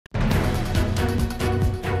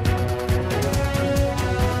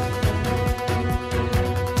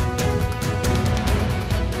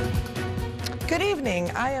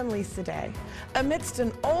I am Lisa Day. Amidst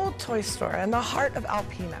an old toy store in the heart of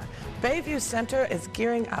Alpena, Bayview Center is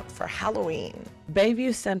gearing up for Halloween.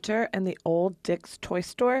 Bayview Center and the old Dick's Toy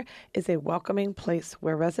Store is a welcoming place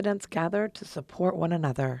where residents gather to support one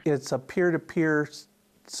another. It's a peer-to-peer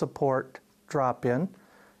support drop-in,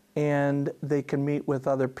 and they can meet with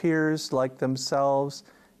other peers like themselves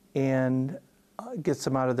and gets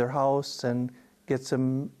them out of their house and gets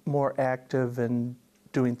them more active and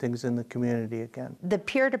doing things in the community again. The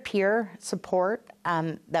peer-to-peer support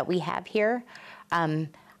that we have here,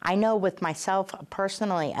 I know with myself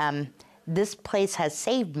personally, this place has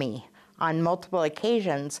saved me on multiple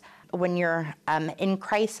occasions. When you're in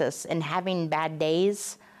crisis and having bad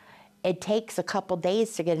days, it takes a couple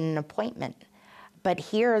days to get an appointment. But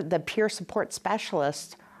here, the peer support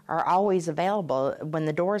specialists are always available when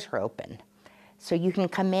the doors are open. So you can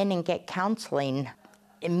come in and get counseling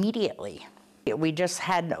immediately. We just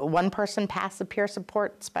had one person pass the peer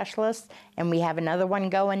support specialist, and we have another one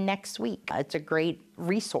going next week. It's a great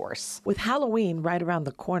resource. With Halloween right around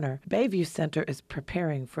the corner, Bayview Center is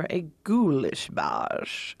preparing for a ghoulish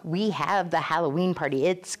bash. We have the Halloween party.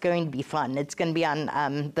 It's going to be fun. It's going to be on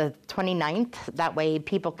the 29th. That way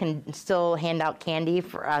people can still hand out candy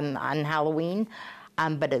on Halloween,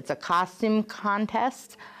 but it's a costume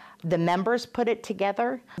contest. The members put it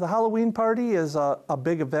together. The Halloween party is a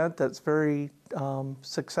big event that's very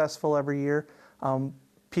successful every year.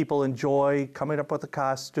 People enjoy coming up with a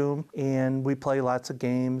costume, and we play lots of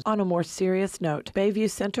games. On a more serious note, Bayview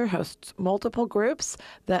Center hosts multiple groups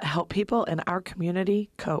that help people in our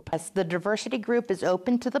community cope. Yes, the diversity group is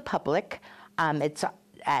open to the public. It's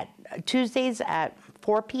at Tuesdays at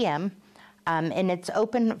 4 p.m. And it's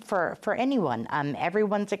open for anyone.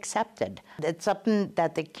 Everyone's accepted. It's something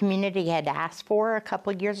that the community had asked for a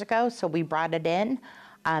couple of years ago, so we brought it in.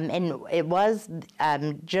 And it was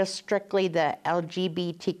just strictly the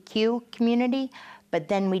LGBTQ community, but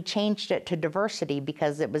then we changed it to diversity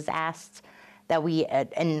because it was asked that we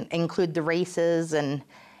include the races and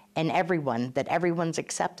everyone, that everyone's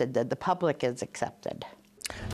accepted, that the public is accepted.